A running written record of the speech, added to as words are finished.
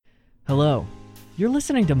Hello. You're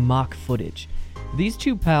listening to Mock Footage. These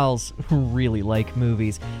two pals really like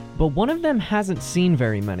movies, but one of them hasn't seen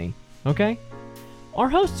very many, okay? Our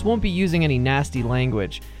hosts won't be using any nasty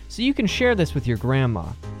language, so you can share this with your grandma.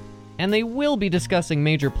 And they will be discussing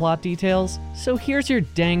major plot details, so here's your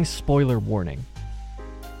dang spoiler warning.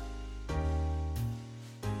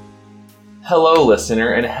 Hello,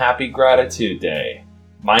 listener, and happy Gratitude Day.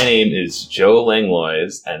 My name is Joe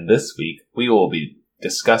Langlois, and this week we will be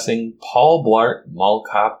discussing Paul Blart Mall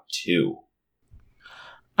Cop 2.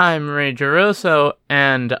 I'm Ray Geroso,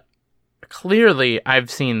 and clearly I've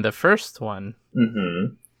seen the first one.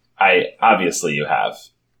 Obviously you have.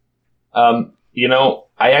 I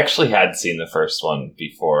actually had seen the first one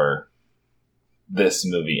before this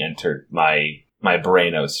movie entered my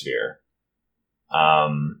brainosphere.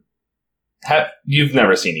 You've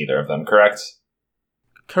never seen either of them, correct?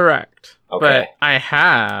 Correct. Okay. But I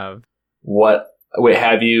have. What? Wait,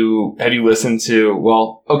 have you listened to?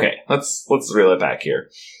 Well, okay. Let's reel it back here.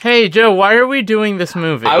 Hey, Joe, why are we doing this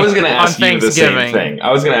movie? I was going to ask on you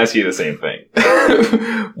the same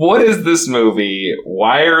thing. What is this movie?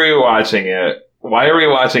 Why are we watching it? Why are we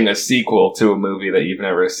watching a sequel to a movie that you've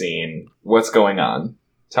never seen? What's going on?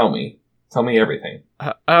 Tell me. Tell me everything.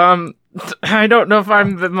 I don't know if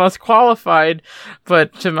I'm the most qualified,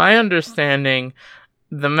 but to my understanding,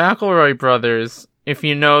 the McElroy brothers, if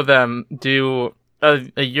you know them, do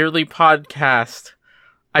a yearly podcast.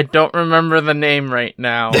 I don't remember the name right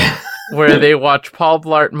now, where they watch Paul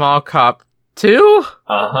Blart Mall Cop 2?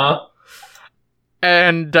 Uh-huh.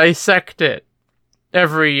 And dissect it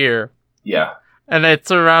every year. Yeah. And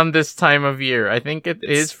it's around this time of year. I think it's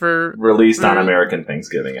is for... released on American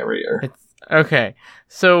Thanksgiving every year. Okay.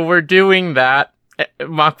 So we're doing that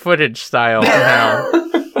mock footage style now.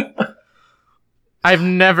 I've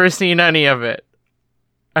never seen any of it.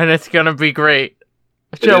 And it's gonna be great.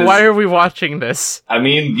 Joe, why are we watching this? I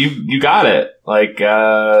mean, you got it. Like,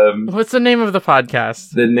 what's the name of the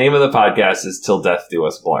podcast? The name of the podcast is Till Death Do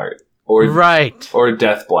Us Blart. Right. Or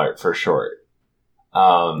Death Blart for short.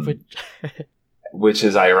 Which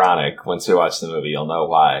is ironic. Once we watch the movie, you'll know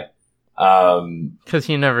why. Because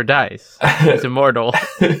he never dies. He's immortal.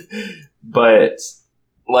 But,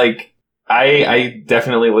 like, I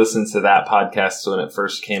definitely listened to that podcast when it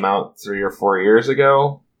first came out 3 or 4 years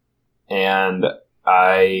ago. And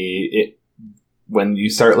when you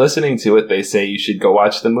start listening to it, they say you should go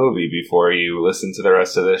watch the movie before you listen to the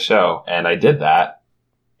rest of the show. And I did that.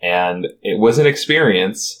 And it was an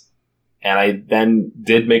experience. And I then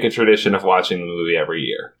did make a tradition of watching the movie every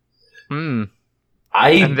year.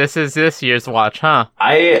 And this is this year's watch, huh?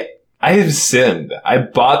 I have sinned. I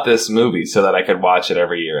bought this movie so that I could watch it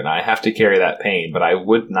every year, and I have to carry that pain, but I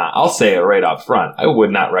would not, I'll say it right up front, I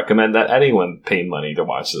would not recommend that anyone pay money to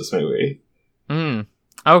watch this movie.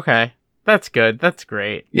 Okay. That's good. That's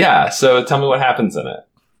great. Yeah, so tell me what happens in it.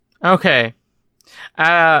 Okay.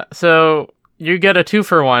 So you get a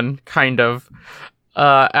 2-for-1, kind of.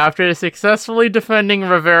 After successfully defending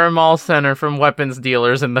Rivera Mall Center from weapons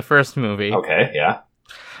dealers in the first movie. Okay, yeah.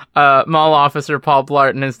 Mall officer Paul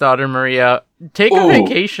Blart and his daughter Maria take a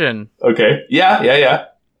vacation. Okay, yeah.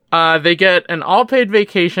 They get an all-paid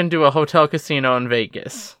vacation to a hotel casino in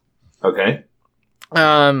Vegas. Okay.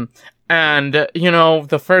 And,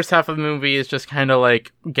 the first half of the movie is just kind of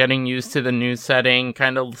like getting used to the new setting,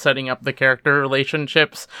 kind of setting up the character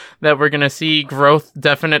relationships that we're going to see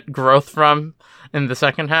definite growth from in the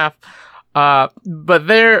second half. But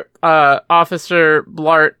there, Officer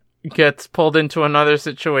Blart gets pulled into another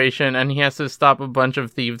situation and he has to stop a bunch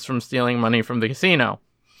of thieves from stealing money from the casino.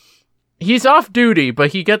 He's off duty,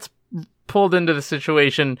 but he gets pulled into the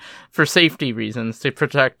situation for safety reasons to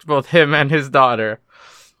protect both him and his daughter.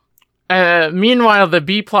 Meanwhile, the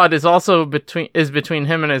B plot is also between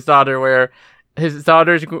him and his daughter, where he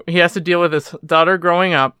has to deal with his daughter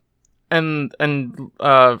growing up and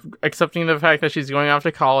accepting the fact that she's going off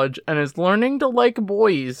to college and is learning to like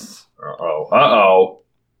boys. Uh-oh.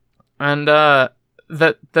 And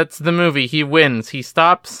that's the movie. He wins. He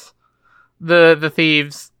stops the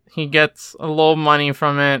thieves. He gets a little money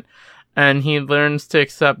from it. And he learns to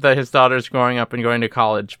accept that his daughter's growing up and going to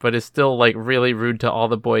college, but is still, like, really rude to all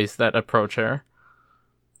the boys that approach her.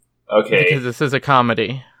 Okay. Because this is a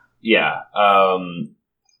comedy. Yeah.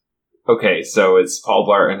 Okay, so it's Paul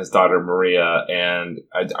Blart and his daughter Maria, and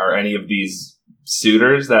are any of these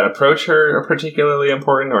suitors that approach her particularly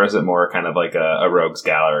important, or is it more kind of like a rogues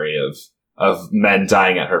gallery of men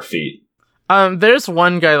dying at her feet? There's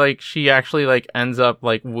one guy, like, she actually, like, ends up,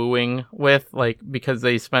 like, wooing with, like, because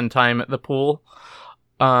they spend time at the pool,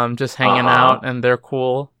 just hanging out, and they're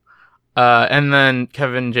cool. And then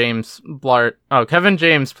Kevin James Blart. Oh, Kevin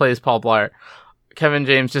James plays Paul Blart. Kevin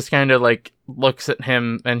James just kind of like looks at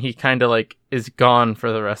him and he kind of like is gone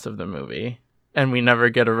for the rest of the movie. And we never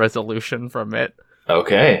get a resolution from it.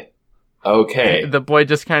 Okay. The boy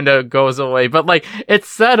just kind of goes away. But like, it's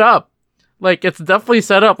set up. Like, it's definitely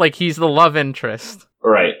set up like he's the love interest.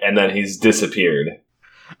 Right, and then he's disappeared.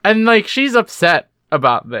 And like, she's upset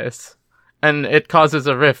about this. And it causes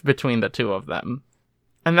a rift between the two of them.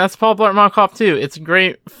 And that's Paul Blart Mall Cop 2. It's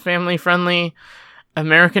great, family-friendly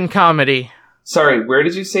American comedy. Sorry, where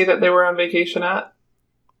did you say that they were on vacation at?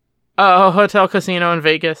 A hotel casino in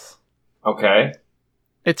Vegas. Okay.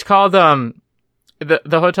 It's called, the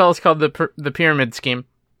hotel is called the Pyramid Scheme.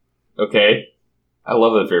 Okay. I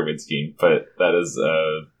love the Pyramid Scheme, but that is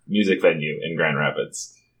a music venue in Grand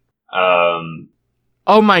Rapids.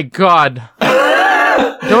 Oh my god.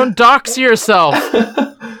 Don't dox yourself.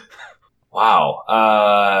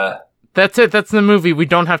 Wow. That's it. That's the movie. We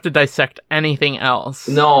don't have to dissect anything else.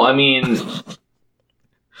 No, I mean,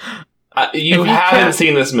 you haven't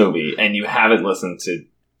seen this movie, and you haven't listened to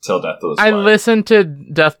Till Death Do Us Part. I listened to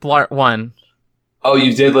Death Blart 1. Oh,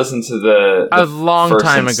 you did listen to the a long first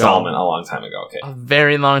time installment ago. A long time ago, okay. A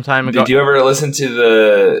very long time ago. Did you ever listen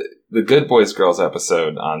to the Good Boys Girls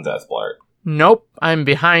episode on Death Blart? Nope. I'm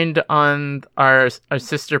behind on our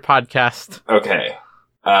sister podcast. Okay.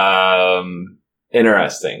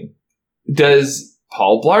 Interesting. Does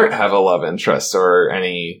Paul Blart have a love interest or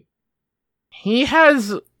any... He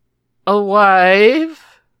has a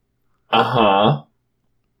wife. Uh-huh.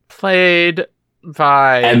 Played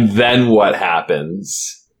by... And then what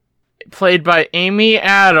happens? Played by Amy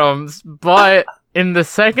Adams, but in the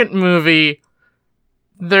second movie,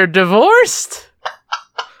 they're divorced.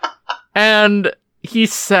 And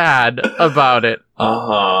he's sad about it.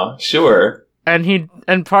 Uh-huh. Sure.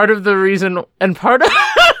 And part of the reason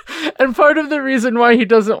why he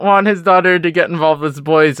doesn't want his daughter to get involved with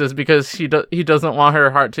boys is because he doesn't want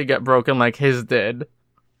her heart to get broken like his did.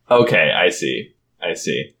 Okay, I see.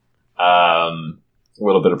 A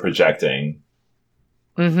little bit of projecting.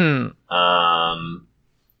 Mm-hmm.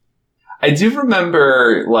 I do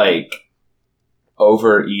remember, like,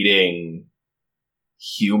 overeating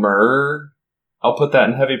humor, I'll put that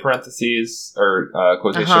in heavy parentheses, or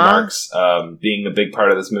quotation marks, being a big part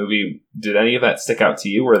of this movie. Did any of that stick out to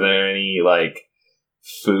you? Were there any, like,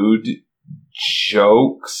 food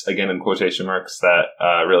jokes, again in quotation marks, that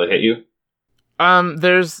really hit you?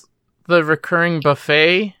 There's the recurring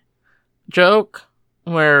buffet joke,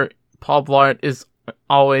 where Paul Blart is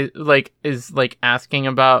always, asking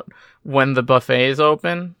about when the buffet is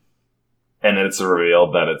open. And it's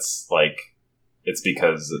revealed that it's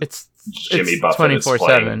because Jimmy Buffett is 24/7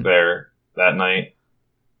 playing there that night.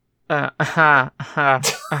 It's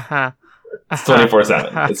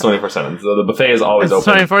 24/7. It's 24/7. So the buffet is always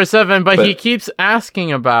open. It's 24/7, but he keeps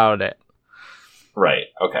asking about it. Right.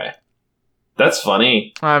 Okay. That's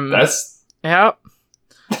funny. Yep.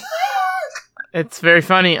 It's very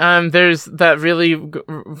funny. There's that really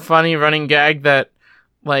funny running gag that,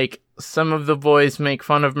 like, some of the boys make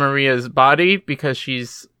fun of Maria's body because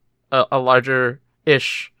she's a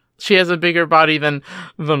larger-ish. She has a bigger body than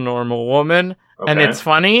the normal woman, and it's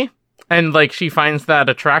funny, and, like, she finds that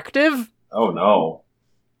attractive. Oh, no.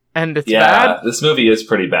 And it's bad. Yeah, this movie is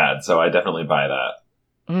pretty bad, so I definitely buy that.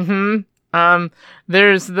 Mm-hmm.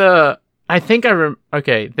 There's the...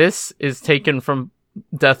 Okay, this is taken from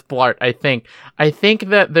Death Blart, I think. I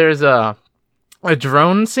think that there's a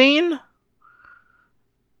drone scene.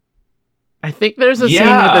 I think there's a scene with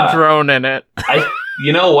a drone in it.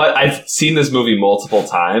 You know what? I've seen this movie multiple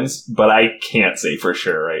times, but I can't say for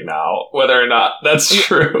sure right now whether or not that's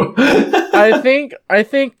true. I think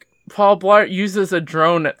Paul Blart uses a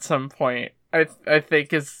drone at some point. I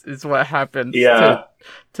think is what happens. Yeah.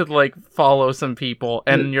 To like follow some people,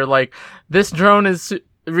 and you're like, this drone is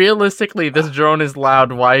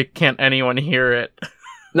loud. Why can't anyone hear it?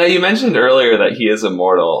 Now, you mentioned earlier that he is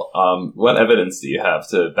immortal. What evidence do you have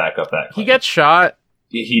to back up that claim? He gets shot.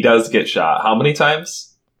 He does get shot. How many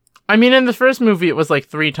times? I mean, in the first movie, it was like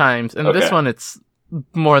 3 times. In this one, it's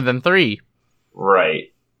more than 3.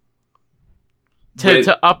 Right.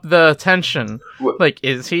 To up the tension. Like,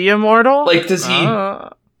 is he immortal? Like, does he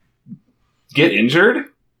get injured?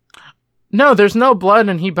 No, there's no blood,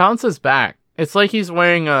 and he bounces back. It's like he's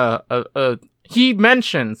wearing he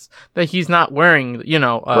mentions that he's not wearing,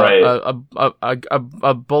 a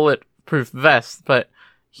bulletproof vest, but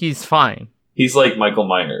he's fine. He's like Michael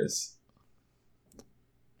Myers.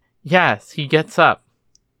 Yes, he gets up.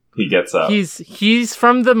 He's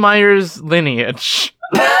from the Myers lineage.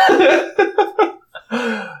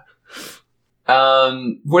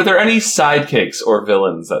 Were there any sidekicks or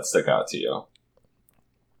villains that stick out to you?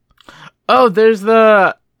 Oh, there's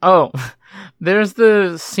the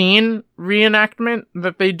scene reenactment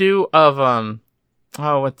that they do of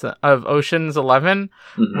of Ocean's 11,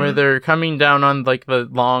 where they're coming down on like the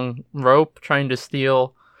long rope trying to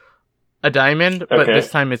steal a diamond, but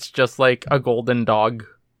this time it's just like a golden dog.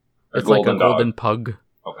 It's like a golden pug.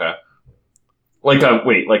 Okay. Like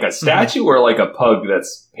a statue or like a pug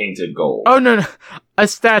that's painted gold? Oh, no. A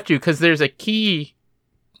statue, because there's a key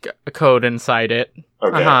code inside it.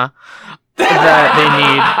 Okay.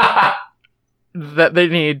 That they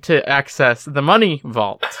need to access the money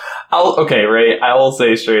vault. Ray, I will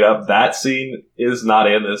say straight up, that scene is not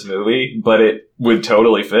in this movie, but it would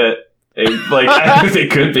totally fit. I think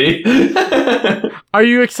it could be. Are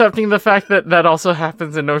you accepting the fact that that also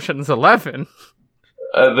happens in Ocean's 11?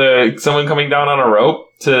 Someone coming down on a rope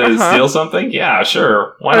to steal something? Yeah,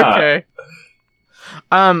 sure. Why not? Okay.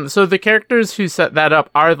 So the characters who set that up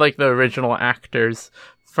are like the original actors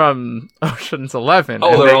from Ocean's 11.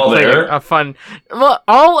 Oh, they're all there?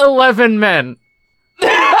 All 11 men.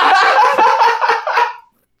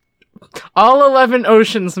 All 11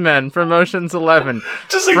 Ocean's men from Ocean's 11.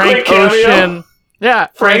 Just a Frank Ocean. Yeah,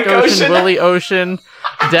 Frank Ocean, Willie Ocean,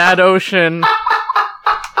 Dad Ocean.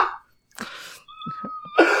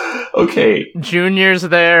 Okay. Junior's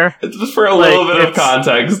there. For a little bit of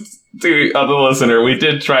context to the listener, we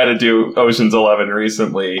did try to do Ocean's 11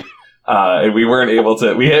 recently, and we weren't able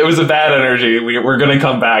to. It was a bad energy. We're going to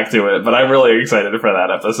come back to it, but I'm really excited for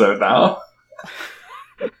that episode now.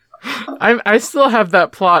 I still have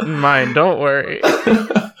that plot in mind. Don't worry.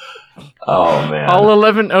 Oh man! All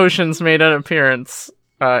 11 Oceans made an appearance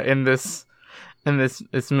in this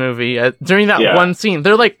movie during that one scene.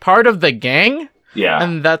 They're like part of the gang. Yeah.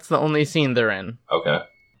 And that's the only scene they're in. Okay.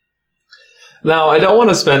 Now, I don't want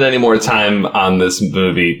to spend any more time on this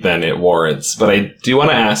movie than it warrants, but I do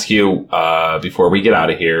want to ask you, before we get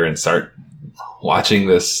out of here and start watching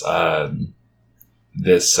before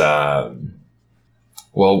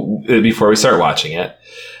we start watching it,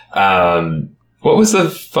 what was the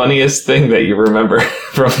funniest thing that you remember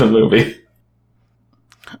from the movie?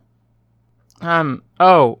 I'm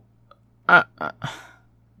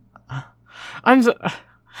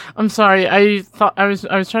sorry. I thought I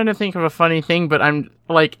was trying to think of a funny thing, but I'm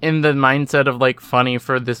like in the mindset of like funny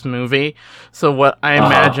for this movie. So what I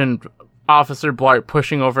imagined Officer Blart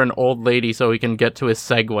pushing over an old lady so he can get to his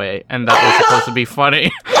Segway, and that was supposed to be funny.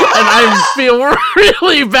 And I feel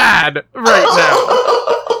really bad right now.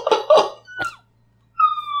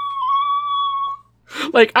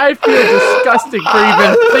 Like, I feel disgusting for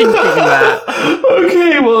even thinking that.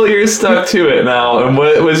 Okay, well, you're stuck to it now. And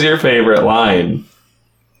what was your favorite line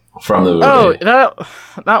from the movie? Oh,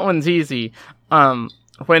 that one's easy.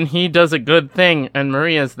 When he does a good thing and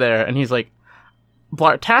Maria's there, and he's like,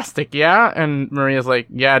 Blartastic, yeah? And Maria's like,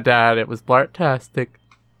 yeah, Dad, it was Blartastic.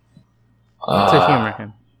 To humor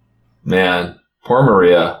him. Man, poor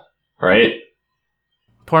Maria, right?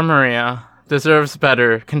 Poor Maria. Deserves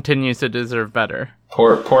better. Continues to deserve better.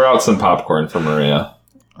 Pour out some popcorn for Maria.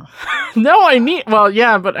 No,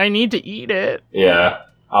 but I need to eat it. Yeah,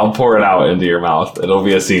 I'll pour it out into your mouth. It'll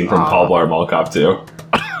be a scene from Paul Blart Mall Cop 2.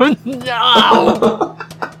 No!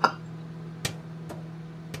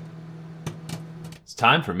 It's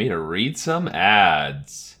time for me to read some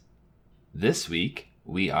ads. This week,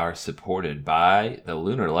 we are supported by the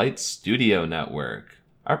Lunar Lights Studio Network,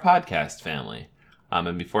 our podcast family.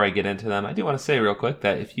 And before I get into them, I do want to say real quick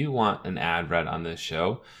that if you want an ad read on this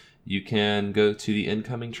show, you can go to the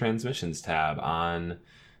incoming transmissions tab on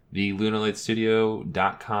the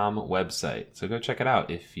lunarlightstudio.com website. So go check it out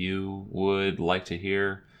if you would like to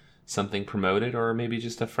hear something promoted, or maybe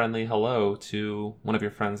just a friendly hello to one of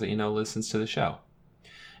your friends that you know listens to the show.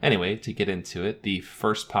 Anyway, to get into it, the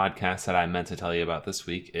first podcast that I meant to tell you about this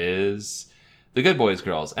week is The Good Boys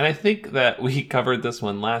Girls. And I think that we covered this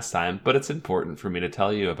one last time, but it's important for me to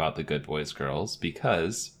tell you about The Good Boys Girls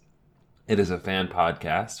because it is a fan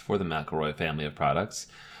podcast for the McElroy family of products,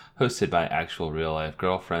 hosted by actual real-life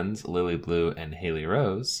girlfriends Lily Blue and Haley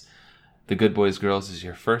Rose. The Good Boys Girls is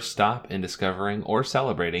your first stop in discovering or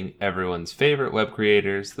celebrating everyone's favorite web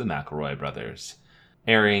creators, the McElroy brothers.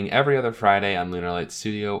 Airing every other Friday on Lunar Light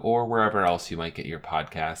Studio or wherever else you might get your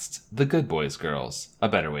podcasts, The Good Boys Girls, a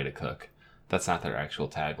better way to cook. That's not their actual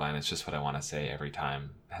tagline. It's just what I want to say every time.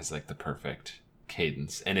 It has like the perfect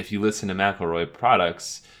cadence. And if you listen to McElroy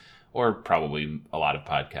products, or probably a lot of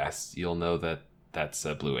podcasts, you'll know that that's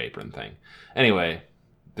a Blue Apron thing. Anyway,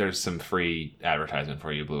 there's some free advertisement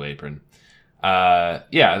for you, Blue Apron.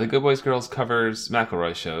 The Good Boys Girls covers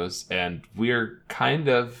McElroy shows, and we're kind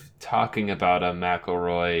of talking about a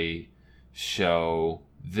McElroy show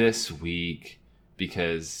this week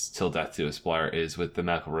because Till Death Do Us Part is with the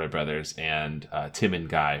McElroy brothers and Tim and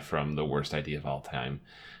Guy from The Worst Idea of All Time.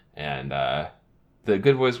 And the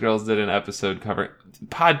Good Boys Girls did an episode covering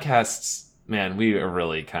podcasts. Man, we are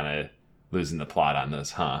really kind of losing the plot on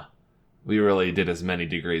this, huh? We really did as many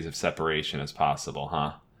degrees of separation as possible,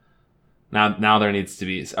 huh? Now there needs to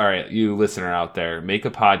be... All right, you listener out there, make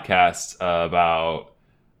a podcast about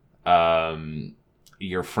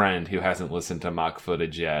your friend who hasn't listened to mock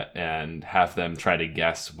footage yet and have them try to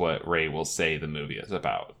guess what Ray will say the movie is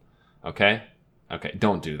about. Okay? Okay,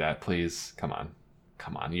 don't do that, please. Come on,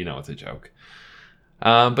 you know it's a joke.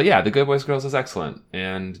 But yeah, The Good Boys Girls is excellent,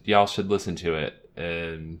 and y'all should listen to it.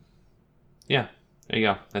 And yeah, there you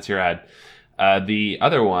go. That's your ad. The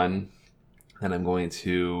other one that I'm going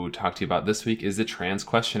to talk to you about this week is the Trans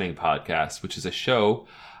Questioning Podcast, which is a show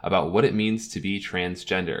about what it means to be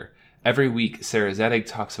transgender. Every week, Sarah Zedig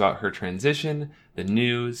talks about her transition, the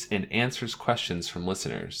news, and answers questions from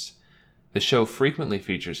listeners. The show frequently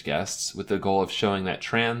features guests with the goal of showing that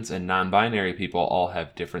trans and non-binary people all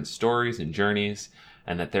have different stories and journeys,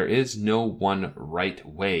 and that there is no one right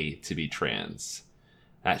way to be trans.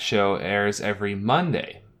 That show airs every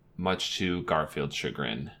Monday, much to Garfield's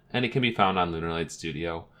chagrin, and it can be found on Lunar Light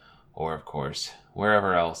Studio, or of course,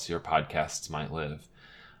 wherever else your podcasts might live.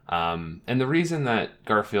 And the reason that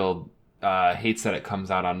Garfield hates that it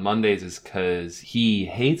comes out on Mondays is because he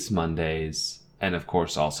hates Mondays, and of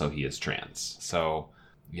course also he is trans. So,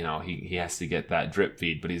 you know, he has to get that drip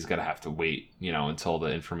feed, but he's going to have to wait, you know, until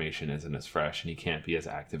the information isn't as fresh, and he can't be as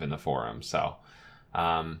active in the forum. So,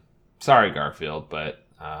 sorry, Garfield, but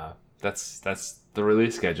that's the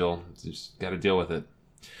release schedule. Just got to deal with it.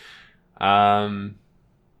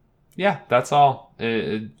 Yeah, that's all.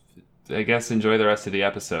 I guess enjoy the rest of the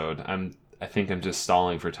episode. I think I'm just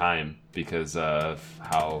stalling for time because of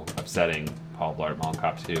how upsetting Paul Blart Mall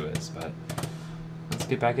Cop 2 is, but let's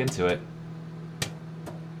get back into it.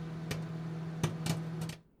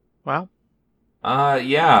 Wow.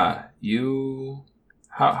 Yeah.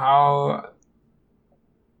 How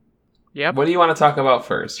Yep. What do you want to talk about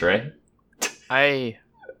first, Ray? I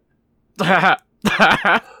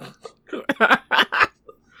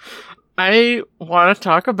want to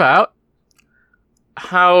talk about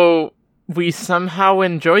how we somehow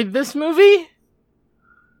enjoyed this movie.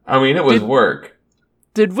 I mean, it was work.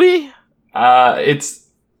 Did we? It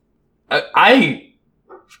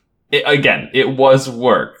was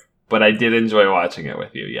work, but I did enjoy watching it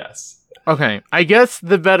with you, yes. Okay, I guess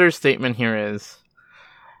the better statement here is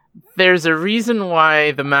there's a reason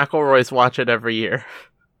why the McElroys watch it every year.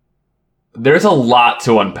 There's a lot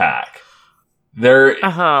to unpack. There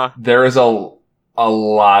is a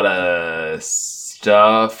lot of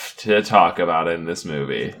stuff to talk about in this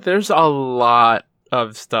movie. There's a lot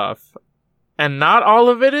of stuff, and not all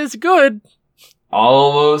of it is good.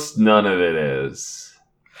 Almost none of it is.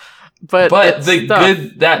 But the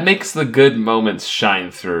good that makes the good moments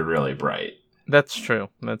shine through really bright. That's true.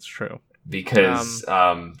 Because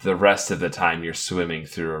the rest of the time you're swimming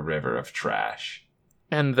through a river of trash.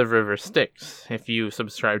 And the river Styx, if you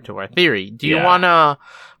subscribe to our theory. Do you want to...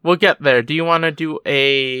 We'll get there. Do you want to do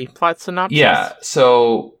a plot synopsis? Yeah,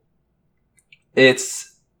 so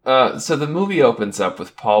it's... so the movie opens up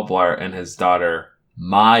with Paul Blart and his daughter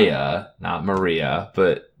Maya, not Maria,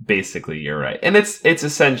 but basically you're right. And it's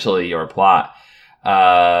essentially your plot.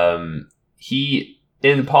 In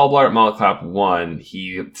Paul Blart Mall Cop 1,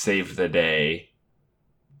 he saved the day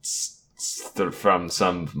from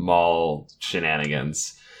some mall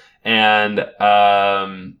shenanigans. And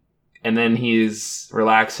then he's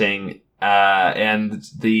relaxing, and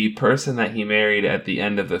the person that he married at the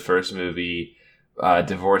end of the first movie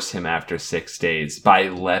divorced him after 6 days by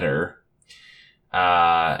letter.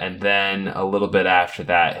 And then a little bit after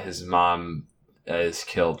that, his mom is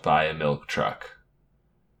killed by a milk truck.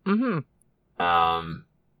 Mm-hmm.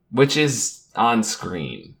 Which is on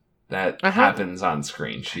screen. That happens on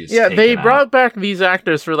screen. They brought back these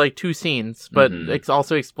actors for like 2 scenes, but it's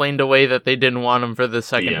also explained away that they didn't want them for the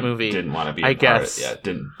second movie. Didn't want to be.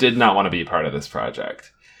 Did not want to be part of this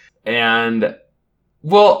project. And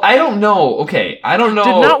well, I don't know. Okay, I don't know.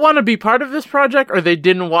 Did not want to be part of this project, or they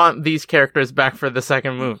didn't want these characters back for the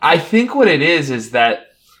second movie. I think what it is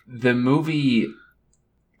that the movie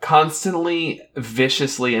constantly,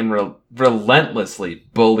 viciously, and relentlessly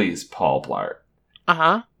bullies Paul Blart.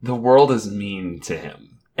 The world is mean to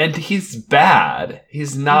him. And he's bad.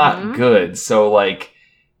 He's not good. So, like,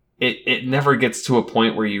 it never gets to a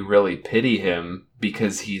point where you really pity him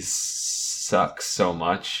because he's sucks so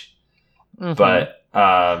much. Mhm. But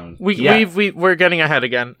we're getting ahead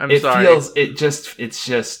again. I'm sorry. It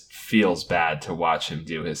just feels bad to watch him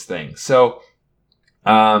do his thing. So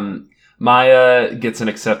Maya gets an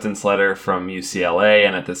acceptance letter from UCLA,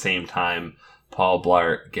 and at the same time Paul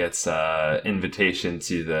Blart gets an invitation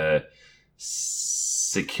to the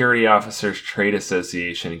Security Officers Trade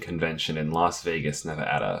Association convention in Las Vegas,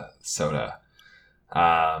 Nevada, SOTA.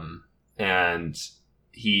 And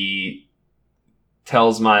he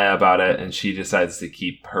tells Maya about it, and she decides to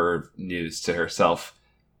keep her news to herself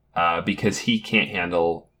because he can't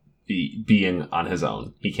handle being on his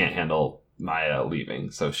own. He can't handle Maya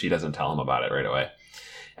leaving, so she doesn't tell him about it right away.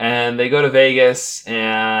 And they go to Vegas,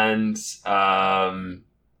 and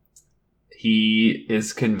he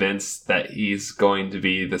is convinced that he's going to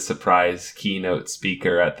be the surprise keynote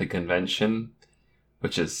speaker at the convention,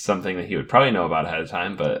 which is something that he would probably know about ahead of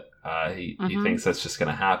time, but he thinks that's just going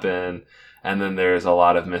to happen. And then there's a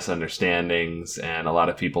lot of misunderstandings and a lot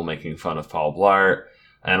of people making fun of Paul Blart,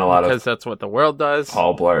 and because that's what the world does.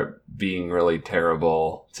 Paul Blart being really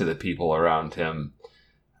terrible to the people around him.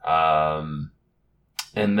 And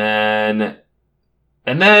then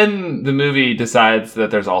the movie decides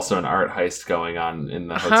that there's also an art heist going on in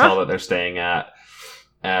the hotel that they're staying at.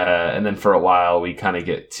 And then for a while, we kind of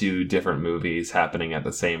get two different movies happening at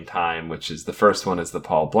the same time, which is the first one is the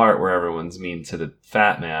Paul Blart, where everyone's mean to the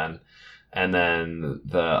fat man. And then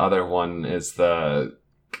the other one is the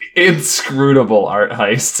inscrutable art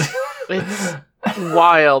heist. It's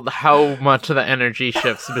wild how much of the energy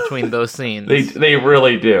shifts between those scenes. They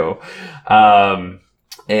really do.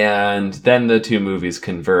 And then the two movies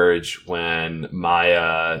converge when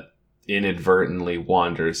Maya inadvertently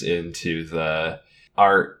wanders into the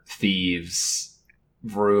art thieves'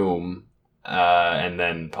 room, and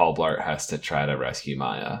then Paul Blart has to try to rescue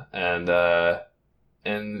Maya,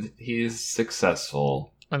 and he's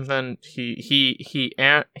successful. And then he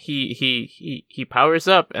powers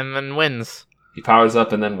up and then wins. He powers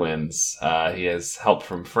up and then wins. He has help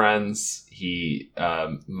from friends.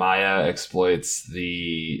 Maya exploits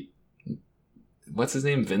what's his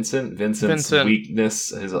name? Vincent's weakness,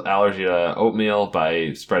 his allergy to oatmeal,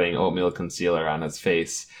 by spreading oatmeal concealer on his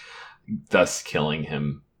face, thus killing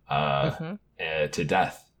him to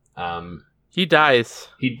death. He dies.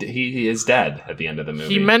 He is dead at the end of the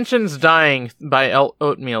movie. He mentions dying by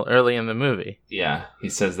oatmeal early in the movie. Yeah, he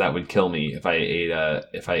says that would kill me if I ate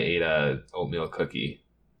a oatmeal cookie,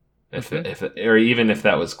 or even if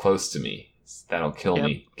that was close to me. That'll kill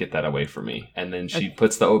me. Get that away from me. And then she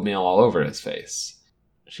puts the oatmeal all over his face.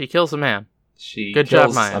 She kills a man. She Good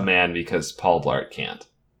kills job, Maya. a man because Paul Blart can't.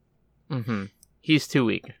 He's too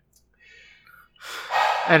weak.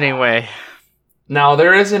 Anyway. Now,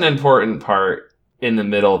 there is an important part in the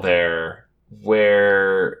middle there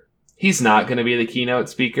where he's not going to be the keynote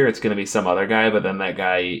speaker. It's going to be some other guy, but then that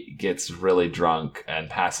guy gets really drunk and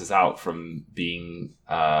passes out from being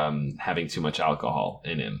having too much alcohol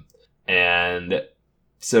in him. And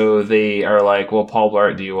so they are like, well, Paul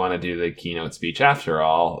Blart, do you want to do the keynote speech after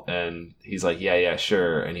all? And he's like, yeah,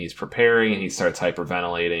 sure. And he's preparing, and he starts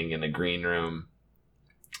hyperventilating in the green room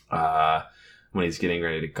when he's getting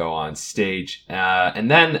ready to go on stage.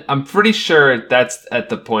 And then I'm pretty sure that's at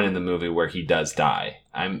the point in the movie where he does die.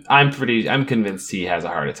 I'm convinced he has a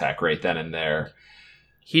heart attack right then and there.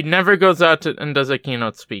 He never goes out and does a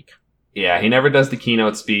keynote speak. Yeah, he never does the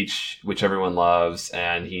keynote speech, which everyone loves,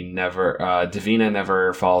 and Davina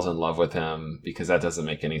never falls in love with him because that doesn't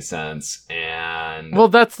make any sense. And well,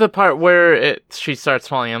 that's the part where she starts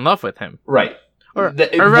falling in love with him, right? Or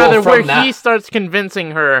rather, where he starts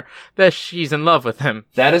convincing her that she's in love with him.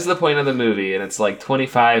 That is the point of the movie, and it's like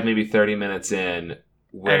 25, maybe 30 minutes in,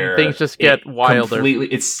 where and things just get wilder.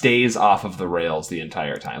 It stays off of the rails the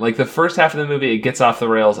entire time. Like the first half of the movie, it gets off the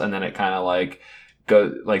rails, and then it kind of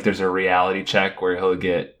there's a reality check where he'll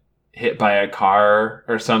get hit by a car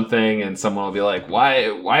or something, and someone will be like, why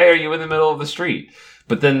are you in the middle of the street?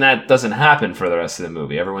 But then that doesn't happen for the rest of the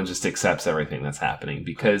movie. Everyone just accepts everything that's happening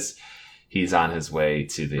because he's on his way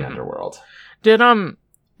to the underworld.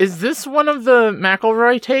 Is this one of the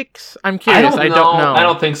McElroy takes? I'm curious. I don't know. I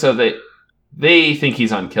don't think so. They think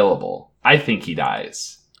he's unkillable. I think he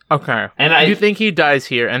dies. Okay. And you think he dies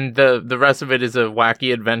here, and the rest of it is a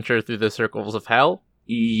wacky adventure through the circles of hell?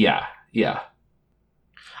 Yeah.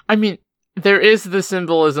 I mean, there is the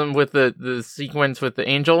symbolism with the sequence with the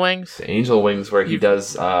angel wings. The angel wings where he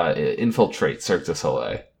does infiltrate Cirque du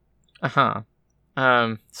Soleil.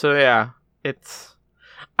 So yeah,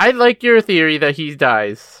 I like your theory that he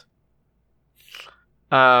dies.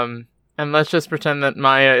 And let's just pretend that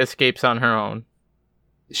Maya escapes on her own.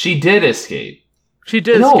 She did escape. She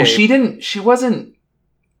did No, escape. she didn't. She wasn't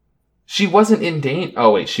in danger.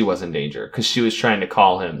 Oh, wait, she was in danger because she was trying to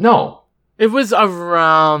call him. No. It was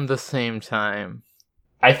around the same time.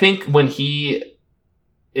 I think when he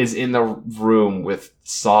is in the room with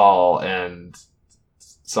Saul and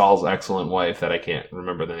Saul's excellent wife that I can't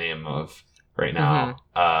remember the name of right now,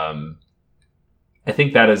 I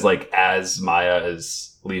think that is like as Maya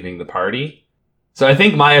is leaving the party. So I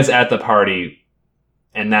think Maya's at the party,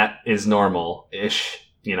 and that is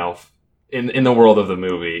normal-ish, you know, in the world of the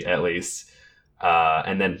movie at least.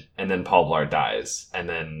 And then Paul Blart dies, and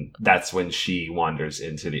then that's when she wanders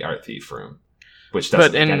into the art thief room, which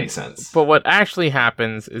doesn't make any sense. But what actually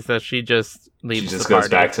happens is that she just leaves. She just the goes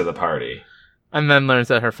party, back to the party, and then learns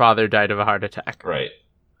that her father died of a heart attack. right?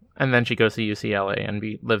 And then she goes to UCLA and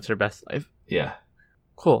lives her best life. Yeah.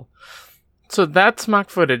 Cool. So that's mock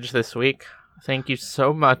footage this week. Thank you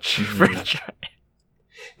so much for joining.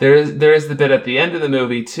 There is the bit at the end of the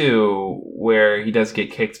movie too where he does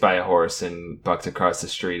get kicked by a horse and bucked across the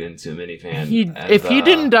street into a minivan. If he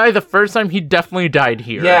didn't die the first time, he definitely died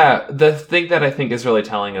here. Yeah, the thing that I think is really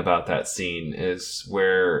telling about that scene is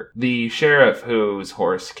where the sheriff whose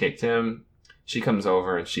horse kicked him, she comes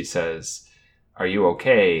over and she says, "Are you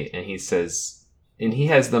okay?" And he says, and he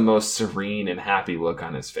has the most serene and happy look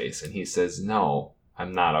on his face, and he says, "No,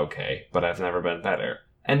 I'm not okay, but I've never been better."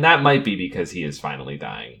 And that might be because he is finally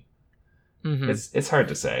dying. Mm-hmm. It's hard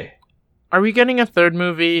to say. Are we getting a third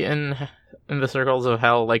movie in the Circles of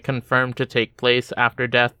Hell, like confirmed to take place after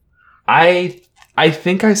death? I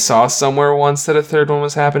think I saw somewhere once that a third one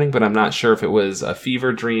was happening, but I'm not sure if it was a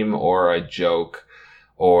fever dream or a joke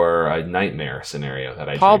or a nightmare scenario that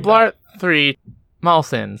I Paul dreamed up. Blart 3,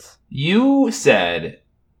 Malsins. You said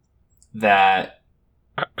that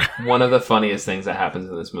one of the funniest things that happens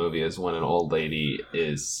in this movie is when an old lady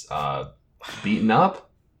is beaten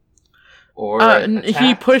up or he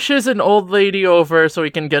attacked. pushes an old lady over so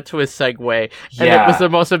he can get to his Segway. And it was the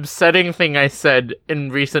most upsetting thing I said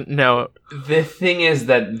in recent note. The thing is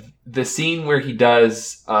that the scene where he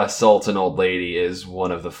does assault an old lady is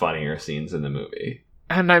one of the funnier scenes in the movie.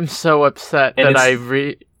 And I'm so upset And that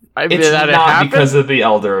it's that it not happened. because of the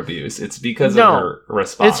elder abuse. It's because of her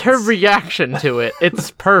response. It's her reaction to it.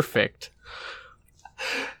 It's perfect.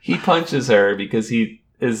 He punches her because he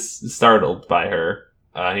is startled by her.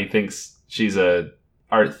 He thinks she's a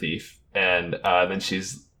art thief, and then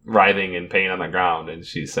she's writhing in pain on the ground, and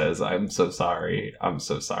she says, "I'm so sorry. I'm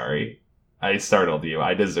so sorry. I startled you.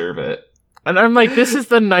 I deserve it." And I'm like, this is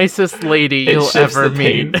the nicest lady It you'll shifts ever the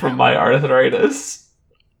pain meet. from my arthritis.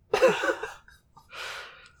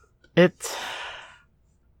 It's...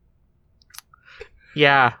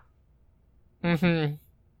 Yeah. Mm-hmm.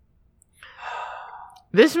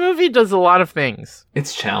 This movie does a lot of things.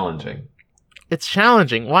 It's challenging. It's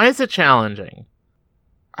challenging. Why is it challenging?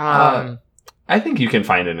 I think you can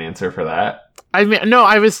find an answer for that. I mean, no,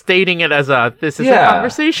 I was stating it as this is a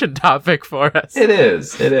conversation topic for us. It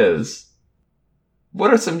is.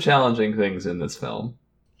 What are some challenging things in this film?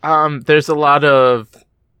 There's a lot of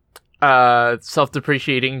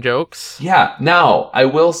self-depreciating jokes. Yeah. Now, I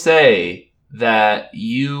will say that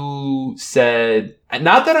you said,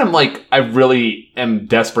 not that I really am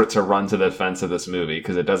desperate to run to the defense of this movie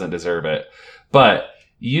because it doesn't deserve it, but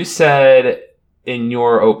you said in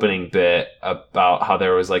your opening bit about how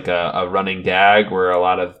there was like a running gag where a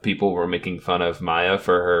lot of people were making fun of Maya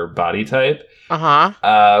for her body type.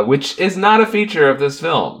 Which is not a feature of this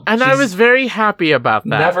film. And I was very happy about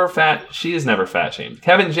that. She is never fat shamed.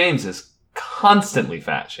 Kevin James is constantly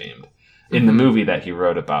fat shamed in the movie that he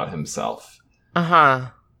wrote about himself.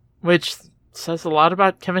 Which says a lot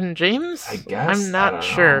about Kevin James? I guess. I'm not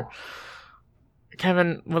sure.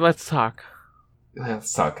 Kevin, well, let's talk.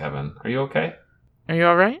 Let's talk, Kevin. Are you okay? Are you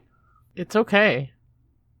alright? It's okay.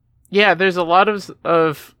 Yeah, there's a lot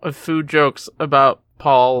of food jokes about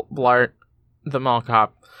Paul Blart, the mall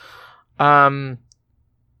cop.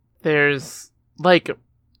 There's, I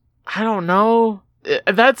don't know.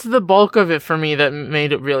 That's the bulk of it for me that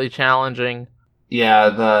made it really challenging. Yeah,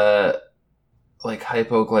 the,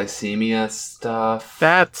 hypoglycemia stuff.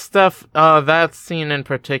 That stuff, that scene in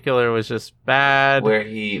particular was just bad. Where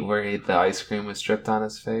the ice cream was dripped on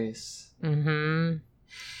his face. Mm-hmm.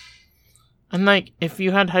 And, if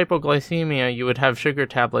you had hypoglycemia, you would have sugar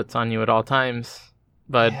tablets on you at all times.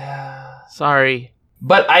 But, sorry.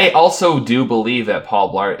 But I also do believe that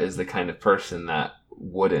Paul Blart is the kind of person that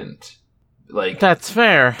wouldn't. That's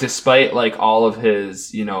fair. Despite, all of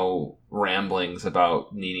his, ramblings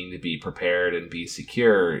about needing to be prepared and be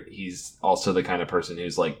secure, he's also the kind of person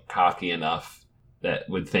who's, cocky enough that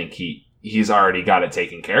would think he he's already got it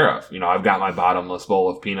taken care of. You know, I've got my bottomless bowl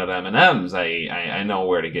of peanut M&Ms. I know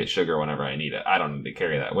where to get sugar whenever I need it. I don't need to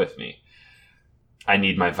carry that with me. I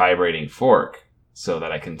need my vibrating fork so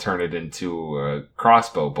that I can turn it into a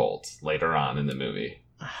crossbow bolt later on in the movie.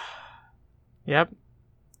 Yep.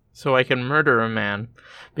 So I can murder a man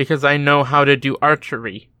because I know how to do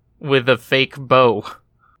archery with a fake bow.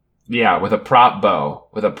 Yeah, with a prop bow.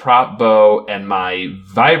 With a prop bow and my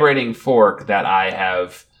vibrating fork that I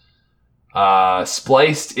have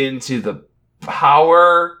spliced into the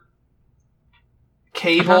power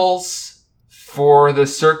cables for the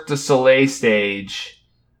Cirque du Soleil stage,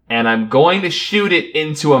 and I'm going to shoot it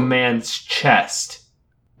into a man's chest.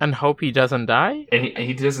 And hope he doesn't die? And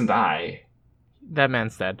he doesn't die. That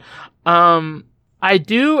man's dead. I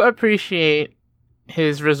do appreciate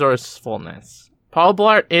his resourcefulness. Paul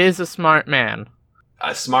Blart is a smart man.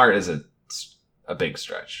 Smart is a big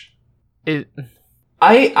stretch. It...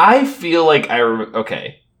 I feel like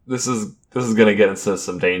okay, this is gonna get into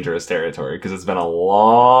some dangerous territory because it's been a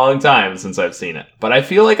long time since I've seen it. But I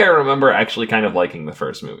feel like I remember actually kind of liking the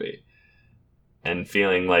first movie and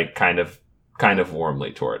feeling like kind of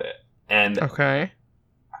warmly toward it. And okay,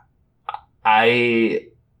 I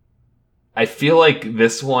feel like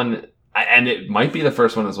this one, and it might be the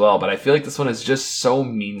first one as well, but I feel like this one is just so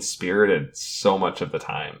mean-spirited so much of the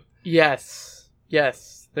time. Yes.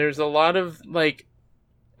 There's a lot of like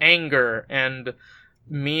anger and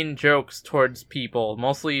mean jokes towards people,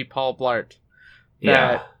 mostly Paul Blart,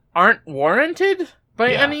 that aren't warranted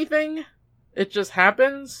by anything. It just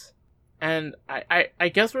happens. And I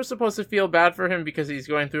guess we're supposed to feel bad for him because he's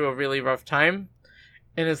going through a really rough time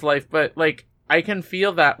in his life, but like I can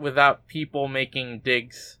feel that without people making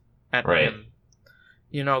digs at him.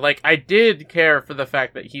 You know, like I did care for the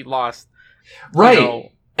fact that he lost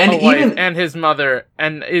and even and his mother,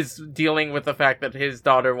 and is dealing with the fact that his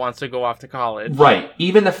daughter wants to go off to college. Right.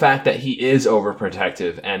 Even the fact that he is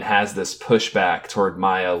overprotective and has this pushback toward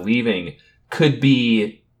Maya leaving could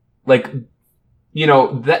be like, you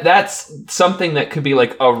know, that's something that could be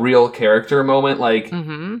like a real character moment. Like,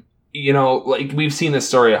 you know, like we've seen this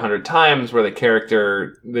story 100 times where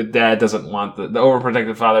the dad doesn't want the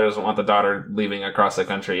overprotective father doesn't want the daughter leaving across the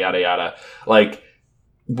country, yada, yada. Like,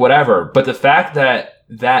 whatever. But the fact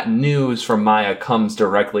that news from Maya comes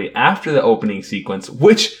directly after the opening sequence,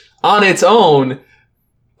 which on its own,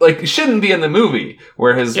 like, shouldn't be in the movie,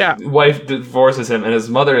 where his wife divorces him and his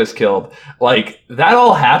mother is killed. Like, that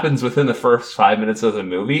all happens within the first 5 minutes of the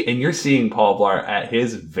movie, and you're seeing Paul Blart at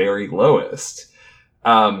his very lowest.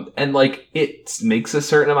 And like, it makes a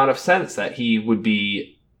certain amount of sense that he would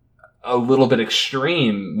be a little bit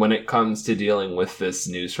extreme when it comes to dealing with this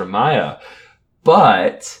news from Maya.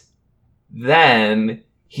 But then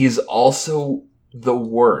he's also the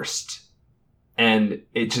worst. And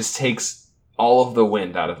it just takes all of the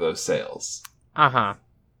wind out of those sails.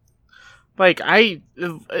 Like,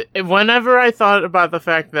 whenever I thought about the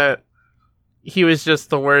fact that he was just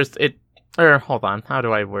the worst, hold on, how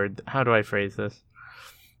do I phrase this?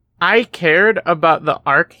 I cared about the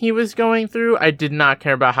arc he was going through. I did not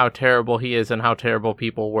care about how terrible he is and how terrible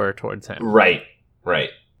people were towards him. Right.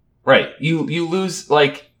 You lose,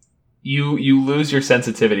 like, you lose your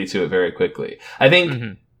sensitivity to it very quickly. I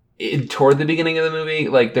think toward the beginning of the movie,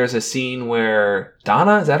 like, there's a scene where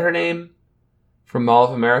Donna, is that her name? From Mall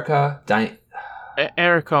of America?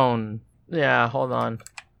 Ericone. Yeah, hold on.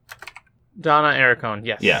 Donna Ericone,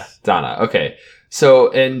 yes. Yeah, Donna. Okay.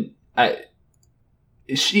 So, and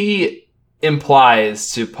she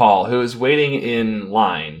implies to Paul, who is waiting in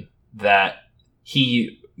line, that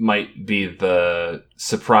he might be the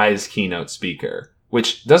surprise keynote speaker,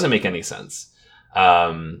 which doesn't make any sense.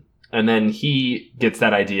 And then he gets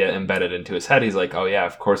that idea embedded into his head. He's like, oh yeah,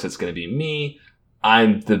 of course it's going to be me.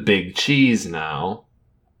 I'm the big cheese now.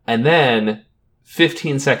 And then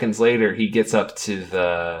 15 seconds later, he gets up to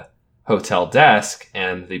the hotel desk,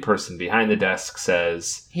 and the person behind the desk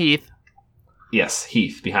says... Heath,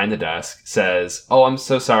 behind the desk, says, oh, I'm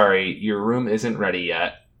so sorry, your room isn't ready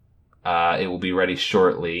yet. It will be ready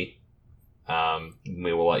shortly.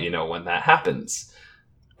 We will let you know when that happens.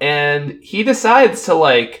 And he decides to,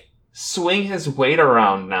 like, swing his weight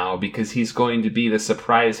around now because he's going to be the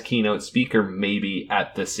surprise keynote speaker maybe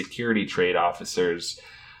at the Security Trade Officers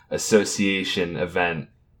Association event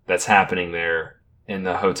that's happening there in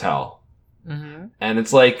the hotel. And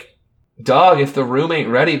it's like, dog, if the room ain't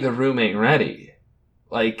ready, the room ain't ready.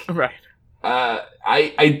 Like, right.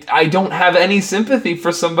 I don't have any sympathy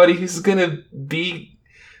for somebody who's gonna be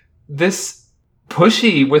this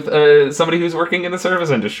pushy with somebody who's working in the service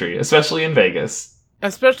industry, especially in Vegas.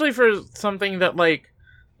 Especially for something that, like,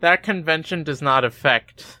 that convention does not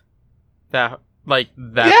affect that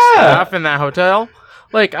Yeah. staff in that hotel.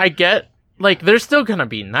 Like, I get, like, they're still gonna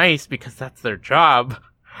be nice because that's their job,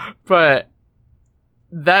 but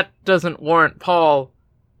that doesn't warrant Paul,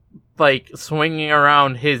 like, swinging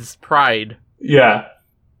around his pride. Yeah.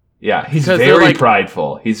 Yeah, he's Because they're very like-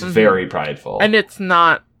 prideful. He's very prideful. And it's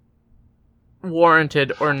not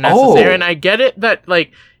warranted or necessary. Oh. And I get it that,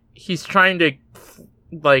 like, he's trying to,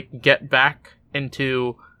 like, get back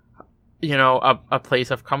into, you know, a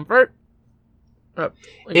place of comfort.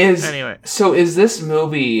 Anyway. So is this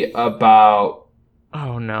movie about...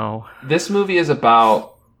 Oh, no. This movie is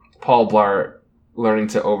about Paul Blart learning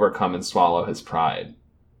to overcome and swallow his pride.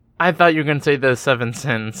 I thought you were going to say the Seven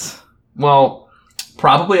Sins. Well,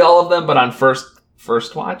 probably all of them, but on first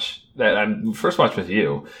watch, first watch with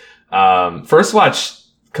you. First watch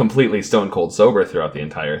completely stone cold sober throughout the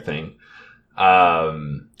entire thing.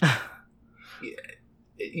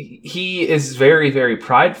 He is very, very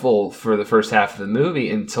prideful for the first half of the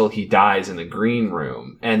movie until he dies in the green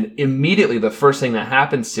room. And immediately the first thing that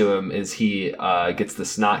happens to him is he gets the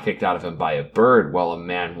snot kicked out of him by a bird while a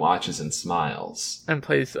man watches and smiles. And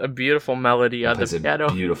plays a beautiful melody on the Plays piano.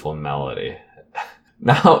 a beautiful melody.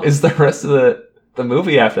 Now, is the rest of the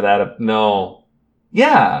movie after that? No.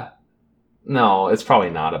 Yeah. No, it's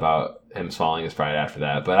probably not about him swallowing his pride after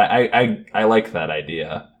that, but I like that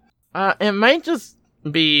idea. It might just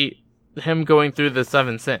be him going through the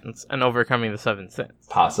Seven Sins and overcoming the Seven Sins.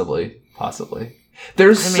 Possibly.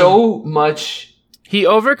 There's so much... He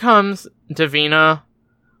overcomes Davina.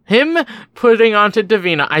 Him putting onto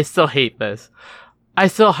Davina, I still hate this. I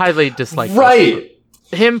still highly dislike Right!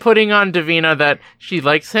 this. Him putting on Davina that she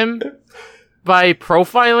likes him by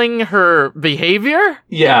profiling her behavior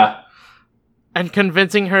Yeah. and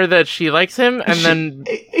convincing her that she likes him, and then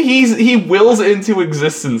He wills into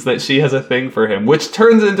existence that she has a thing for him, which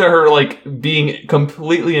turns into her, like, being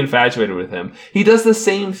completely infatuated with him. He does the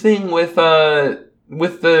same thing with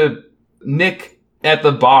the Nick at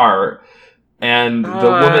the bar and the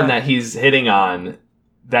woman that he's hitting on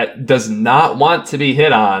that does not want to be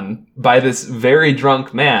hit on by this very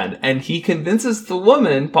drunk man. And he convinces the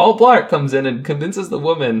woman, Paul Blart comes in and convinces the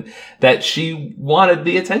woman that she wanted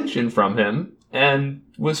the attention from him and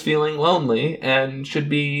was feeling lonely and should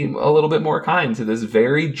be a little bit more kind to this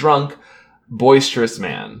very drunk, boisterous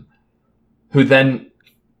man who then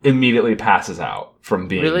immediately passes out from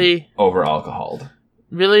being Really? over alcoholed.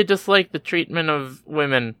 really dislike the treatment of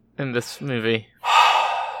women in this movie.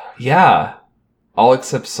 Yeah. All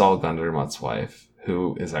except Saul Gundermutt's wife,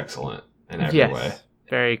 who is excellent in every way.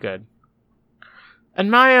 Very good.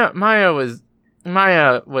 And Maya was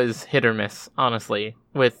hit or miss, honestly,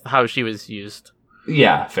 with how she was used.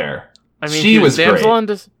 Yeah, fair. I mean, She was damsel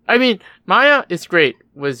great. Maya is great.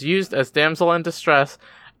 Was used as damsel in distress,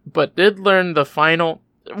 but did learn the final.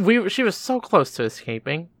 She was so close to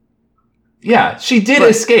escaping. Yeah, she did But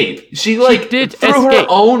escape. She did through her escape.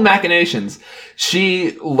 own machinations,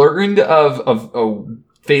 she learned of a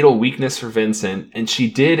fatal weakness for Vincent, and she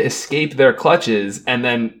did escape their clutches, and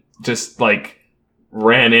then just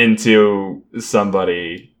ran into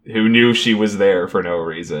somebody who knew she was there for no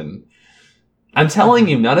reason. I'm telling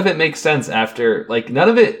you, none of it makes sense after none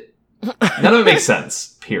of it makes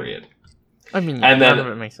sense. Period. I mean, And none then of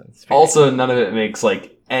it makes sense. Also, none of it makes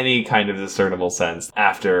any kind of discernible sense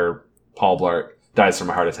after Paul Blart dies from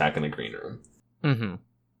a heart attack in the green room. Mm-hmm.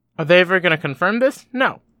 Are they ever going to confirm this?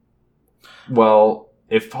 No. Well,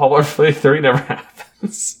 if Paul Blart 33 never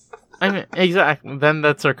happens, I mean, exactly. Then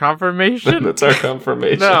that's our confirmation. that's our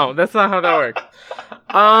confirmation. No, that's not how that works.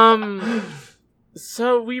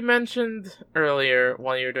 So we mentioned earlier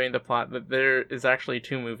while you were doing the plot that there is actually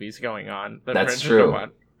 2 movies going on. That That's we're gonna true. go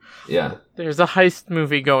on. Yeah. There's a heist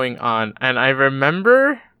movie going on, and I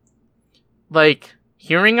remember,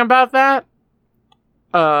 hearing about that.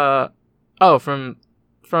 From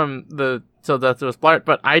the Till Death Do Us Part,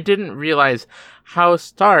 but I didn't realize how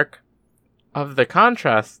stark the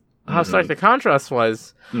contrast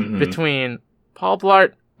was Mhm. between Paul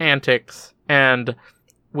Blart antics and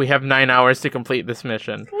we have 9 hours to complete this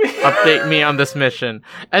mission. Update me on this mission.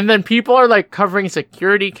 And then people are covering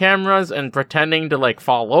security cameras and pretending to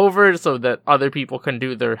fall over so that other people can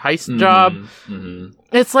do their heist job. Mhm.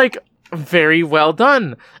 It's very well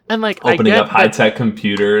done. And Opening up high-tech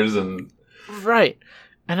computers and... Right.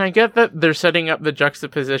 And I get that they're setting up the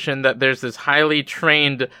juxtaposition that there's this highly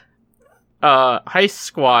trained heist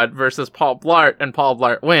squad versus Paul Blart, and Paul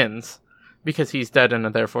Blart wins because he's dead and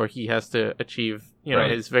therefore he has to achieve,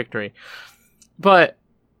 Right. his victory. But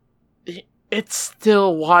it's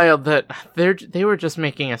still wild that they were just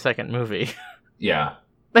making a second movie. Yeah.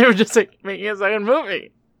 They were just making a second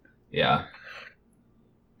movie. Yeah.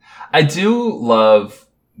 I do love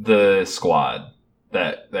the squad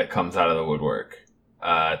that comes out of the woodwork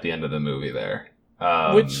at the end of the movie there.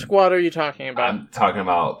 Which squad are you talking about? I'm talking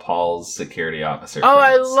about Paul's security officer. Oh,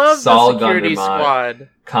 I friends. love Saul the security Gundermott, squad.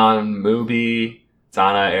 Con Mubi,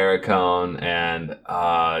 Donna Aracone, and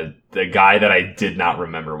the guy that I did not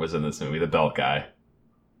remember was in this movie, the belt guy.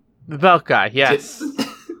 The belt guy, yes.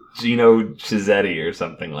 Gino Chizetti or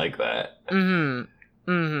something like that.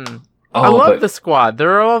 Mm-hmm. Mm-hmm. Oh, I love the squad.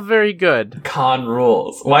 They're all very good. Con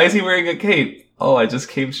rules. Why is he wearing a cape? Oh, I just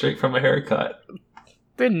came straight from a haircut.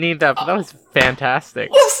 Didn't need that, but that was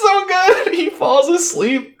fantastic. That's so good. He falls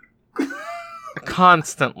asleep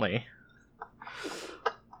Constantly.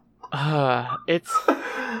 It's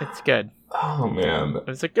good. Oh man,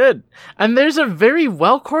 It's a good. And there's a very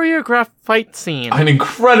well choreographed fight scene. an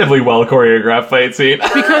incredibly well choreographed fight scene.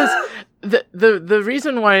 Because the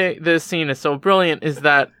reason why this scene is so brilliant is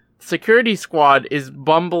that security squad is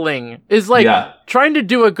bumbling, is like trying to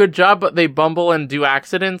do a good job, but they bumble and do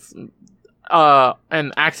accidents,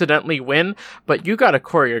 and accidentally win. But you gotta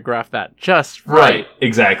choreograph that just right.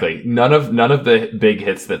 Exactly. None of the big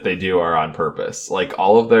hits that they do are on purpose. Like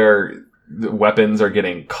all of their weapons are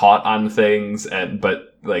getting caught on things,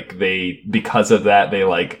 but like because of that they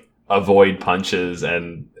like avoid punches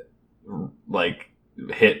and like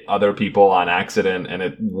hit other people on accident, and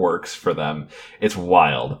it works for them. It's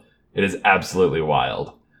wild. It is absolutely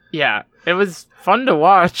wild. Yeah, it was fun to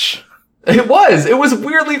watch. It was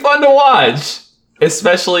weirdly fun to watch,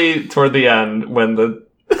 especially toward the end when the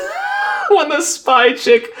when the spy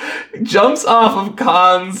chick jumps off of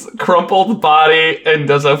Khan's crumpled body and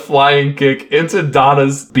does a flying kick into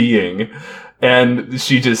Donna's being, and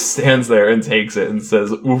she just stands there and takes it and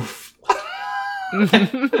says oof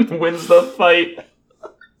and wins the fight.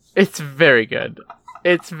 It's very good.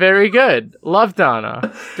 It's very good. Love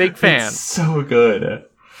Donna. Big fan. It's so good.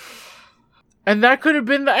 And that could have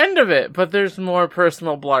been the end of it, but there's more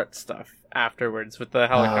personal Blart stuff afterwards with the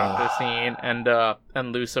helicopter scene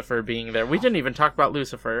and Lucifer being there. We didn't even talk about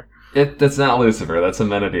Lucifer. That's not Lucifer. That's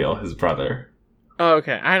Amenadiel, his brother. Oh,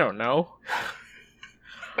 okay. I don't know.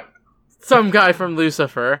 Some guy from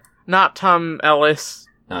Lucifer, not Tom Ellis.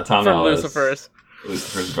 No, Tom from Ellis.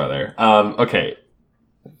 Lucifer's brother. Okay.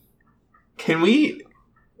 Can we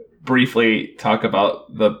briefly talk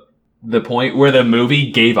about the point where the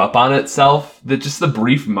movie gave up on itself? Just the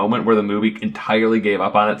brief moment where the movie entirely gave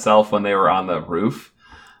up on itself when they were on the roof.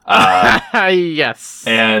 Yes.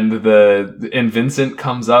 And Vincent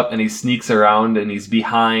comes up and he sneaks around and he's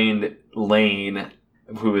behind Lane,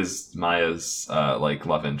 who is Maya's like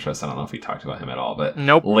love interest. I don't know if we talked about him at all, but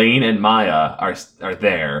nope. Lane and Maya are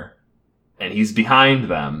there, and he's behind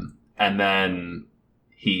them, and then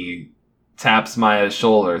he taps Maya's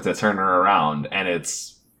shoulder to turn her around, and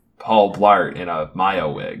it's Paul Blart in a Maya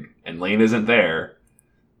wig, and Lane isn't there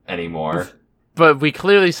anymore. But we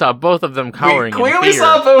clearly saw both of them cowering. We clearly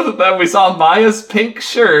saw both of them. We saw Maya's pink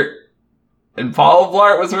shirt, and Paul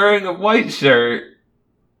Blart was wearing a white shirt.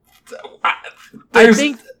 I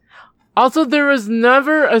think also there was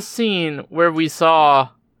never a scene where we saw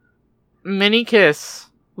Minnie Kiss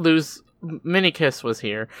lose. Minnie Kiss was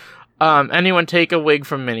here. Anyone take a wig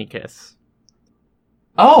from Minnie Kiss?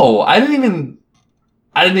 Oh, I didn't even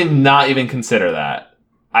not even consider that.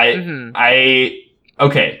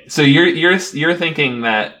 Okay, so you're thinking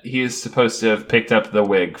that he's supposed to have picked up the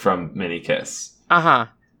wig from Minnie Kiss. Uh-huh.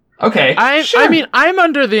 Okay. Sure. I mean, I'm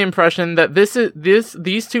under the impression that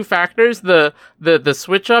these two factors, the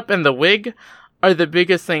switch up and the wig, are the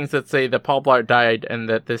biggest things that say that Paul Blart died and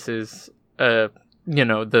that this is the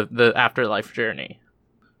afterlife journey.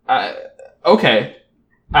 Okay.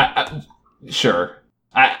 Sure.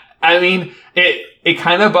 I mean, it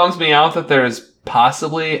kind of bums me out that there's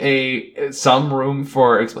possibly some room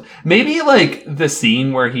for maybe like the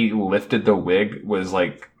scene where he lifted the wig was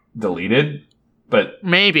like deleted, but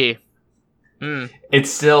maybe it's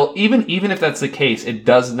still even if that's the case, it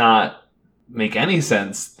does not make any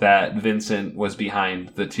sense that Vincent was behind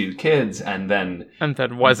the two kids and then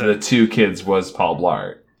wasn't. The two kids was Paul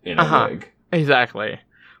Blart in a wig. Exactly.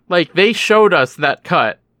 Like they showed us that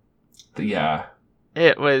cut. Yeah.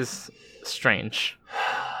 It was strange.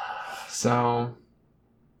 So,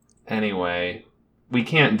 anyway, we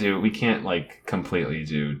can't like completely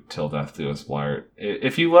do Till Death Do Us Blart.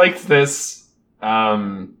 If you liked this,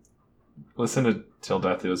 listen to Till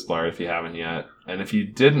Death Do Us Blart if you haven't yet. And if you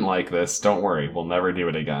didn't like this, don't worry, we'll never do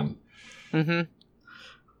it again. Mm-hmm.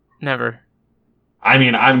 Never. I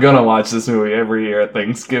mean, I'm gonna watch this movie every year at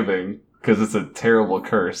Thanksgiving, because it's a terrible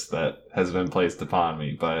curse that has been placed upon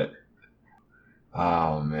me, but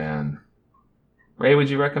oh man. Ray, would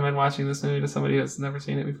you recommend watching this movie to somebody who's never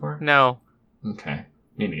seen it before? No, Okay,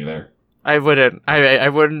 me neither. I wouldn't. I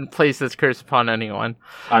wouldn't place this curse upon anyone.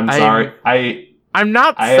 I'm sorry. I'm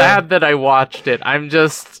not sad that I watched it. I'm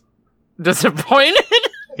just disappointed.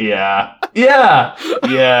 Yeah.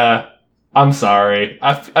 I'm sorry.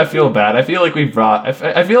 I feel bad. I feel like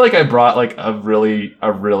I feel like I brought like a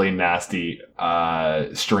really nasty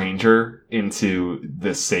stranger into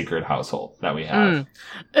this sacred household that we have.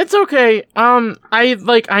 It's okay.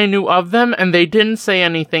 I knew of them, and they didn't say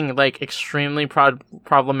anything like extremely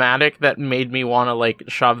problematic that made me want to like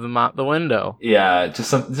shove them out the window. Yeah,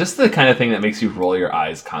 just the kind of thing that makes you roll your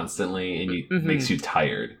eyes constantly and makes you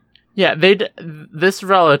tired. Yeah, this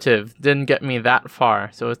relative didn't get me that far,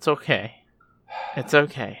 so it's okay. It's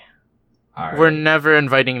okay. All right. We're never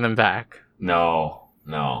inviting them back. No,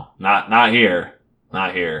 not here.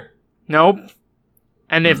 Not here. Nope.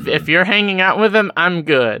 And if you're hanging out with them, I'm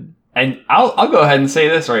good. And I'll go ahead and say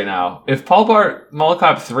this right now. If Paul Blart Mall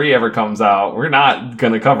Cop 3 ever comes out, we're not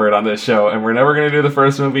going to cover it on this show, and we're never going to do the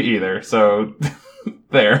first movie either. So,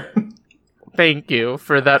 there. Thank you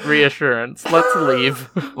for that reassurance. Let's leave.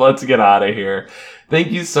 Let's get out of here.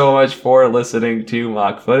 Thank you so much for listening to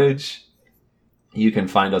Mock Footage. You can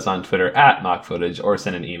find us on Twitter at Mock Footage or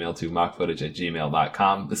send an email to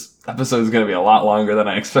mockfootage@gmail.com. This episode is going to be a lot longer than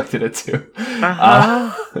I expected it to.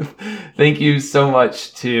 Thank you so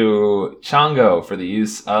much to Chongo for the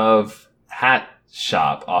use of Hat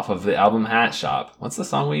Shop off of the album Hat Shop. What's the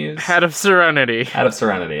song we use? Hat of Serenity. Hat of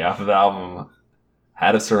Serenity off of the album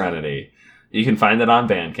Hat of Serenity. You can find it on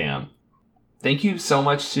Bandcamp. Thank you so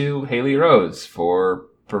much to Haley Rose for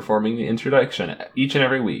performing the introduction each and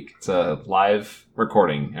every week. It's a live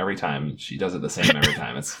recording every time. She does it the same every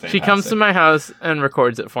time. It's fantastic. She comes to my house and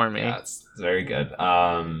records it for me. Yeah, it's very good.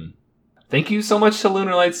 Thank you so much to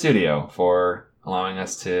Lunar Light Studio for allowing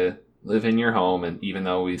us to live in your home, and even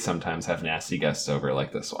though we sometimes have nasty guests over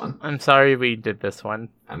like this one. I'm sorry we did this one.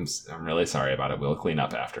 I'm really sorry about it. We'll clean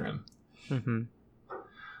up after him. Mm-hmm.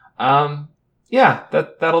 Yeah,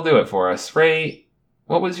 that'll do it for us. Ray,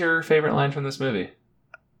 what was your favorite line from this movie?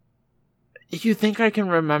 You think I can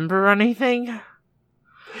remember anything?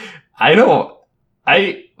 I don't.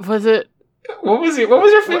 Was it? What was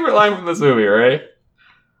your favorite line from this movie, Ray?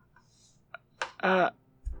 I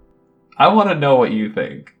want to know what you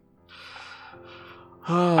think.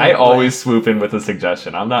 I always swoop in with a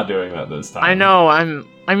suggestion. I'm not doing that this time. I know.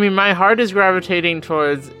 I mean, my heart is gravitating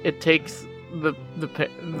towards it takes the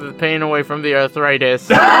pain away from the arthritis.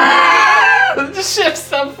 Just shifts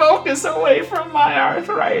the focus away from my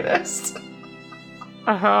arthritis.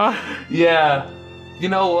 Yeah. You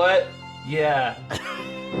know what? Yeah.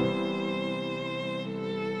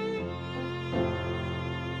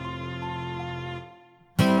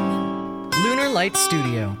 Lunar Light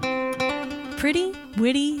Studio. Pretty,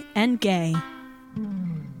 witty, and gay.